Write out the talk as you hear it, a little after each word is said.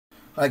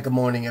Hi, good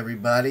morning,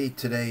 everybody.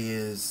 Today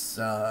is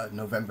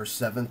November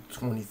 7th,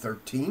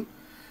 2013,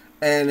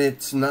 and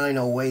it's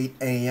 9:08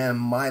 a.m.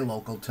 my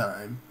local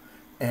time.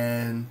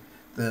 And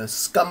the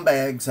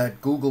scumbags at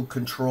Google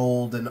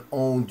controlled and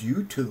owned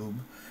YouTube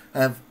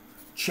have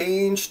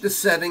changed the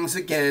settings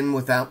again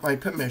without my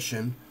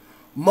permission.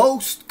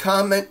 Most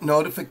comment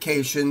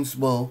notifications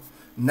will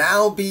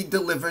now be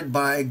delivered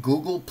by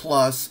Google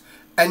Plus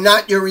and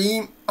not your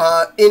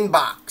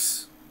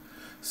inbox.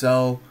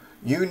 So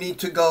you need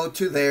to go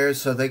to there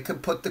so they can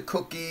put the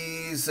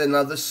cookies and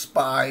other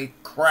spy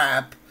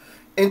crap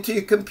into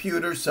your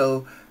computer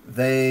so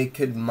they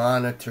could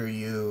monitor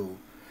you.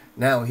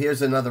 Now,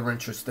 here's another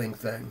interesting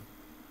thing.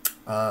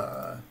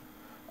 I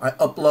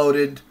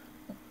uploaded,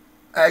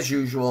 as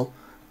usual,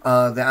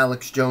 the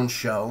Alex Jones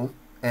show.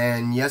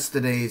 And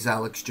yesterday's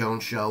Alex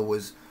Jones show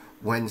was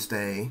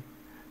Wednesday,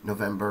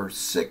 November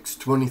 6,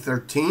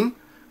 2013.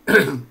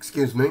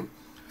 Excuse me.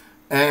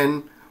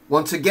 And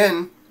once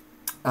again,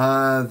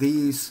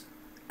 these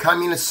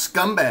communist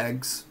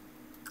scumbags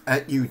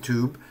at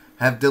YouTube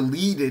have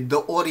deleted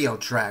the audio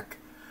track.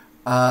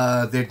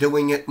 They're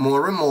doing it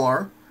more and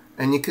more,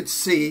 and you could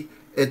see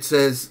it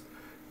says,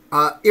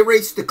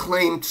 erase the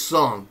claimed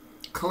song.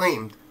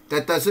 Claimed.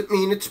 That doesn't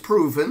mean it's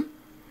proven,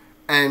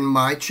 and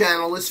my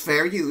channel is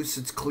fair use.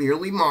 It's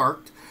clearly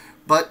marked,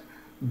 but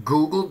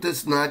Google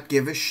does not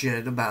give a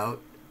shit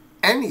about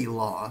any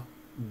law.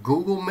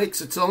 Google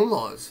makes its own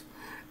laws,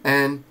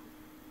 and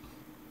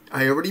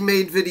I already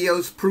made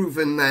videos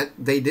proving that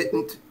they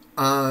didn't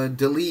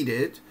delete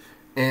it,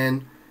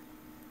 and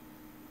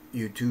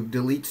YouTube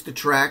deletes the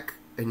track,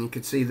 and you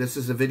can see this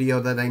is a video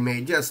that I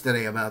made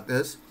yesterday about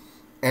this,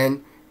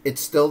 and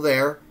it's still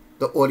there.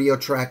 The audio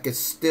track is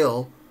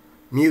still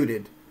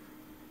muted.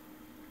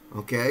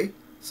 Okay,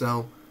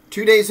 so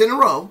 2 days in a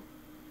row,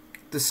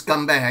 the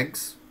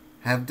scumbags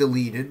have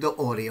deleted the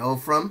audio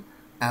from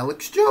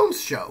Alex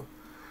Jones' show.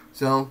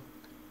 So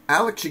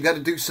Alex, you got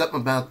to do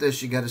something about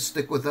this. You got to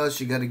stick with us.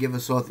 You got to give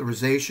us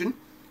authorization,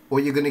 or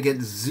you're going to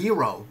get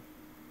zero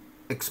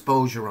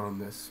exposure on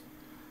this.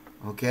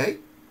 Okay?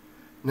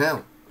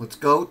 Now, let's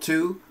go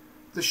to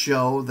the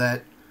show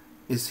that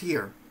is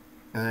here.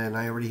 And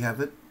I already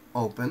have it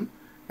open.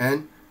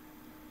 And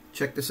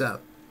check this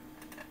out.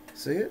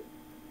 See it?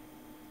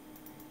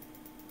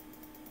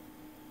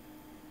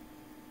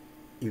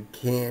 You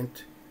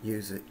can't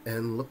use it.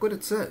 And look what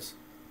it says.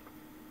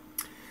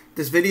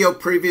 This video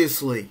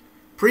previously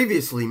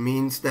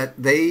means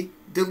that they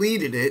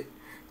deleted it,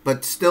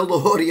 but still the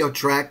audio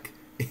track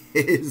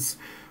is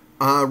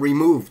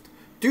removed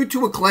due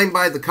to a claim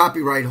by the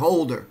copyright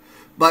holder,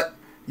 but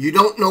you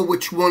don't know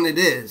which one it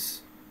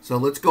is. So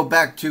let's go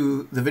back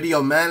to the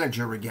video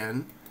manager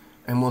again,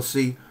 and we'll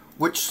see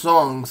which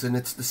songs, and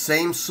it's the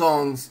same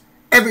songs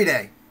every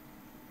day.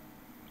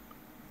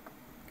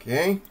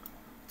 Okay,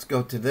 let's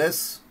go to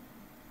this,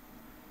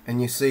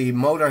 and you see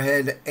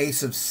Motorhead,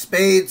 Ace of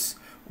Spades,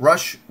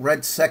 Rush,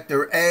 Red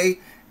Sector A,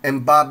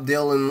 and Bob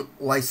Dylan,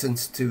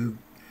 License to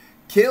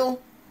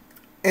Kill.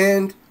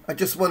 And I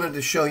just wanted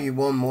to show you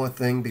one more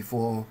thing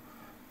before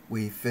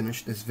we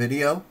finish this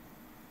video.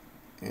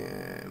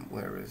 And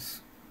where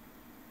is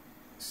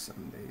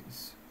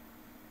Sundays?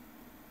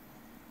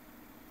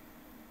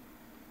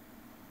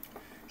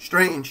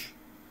 Strange.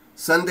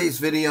 Sunday's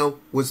video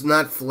was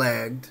not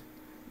flagged,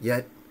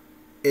 yet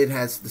it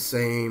has the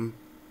same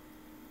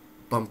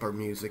bumper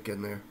music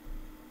in there.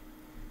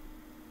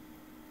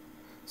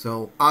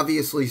 So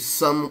obviously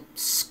some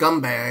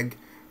scumbag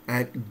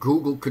at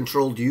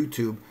Google-controlled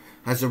YouTube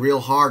has a real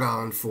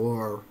hard-on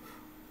for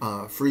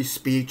free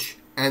speech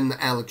and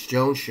the Alex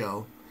Jones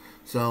show.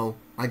 So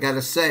I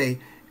gotta say,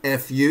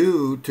 F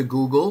you to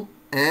Google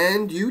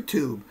and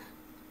YouTube.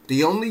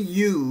 The only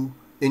you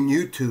in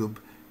YouTube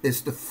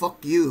is the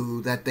fuck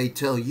you that they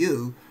tell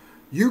you.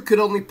 You could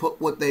only put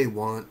what they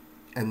want,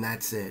 and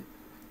that's it.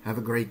 Have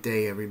a great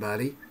day,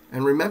 everybody.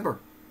 And remember,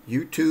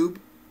 YouTube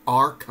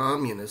are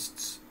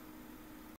communists.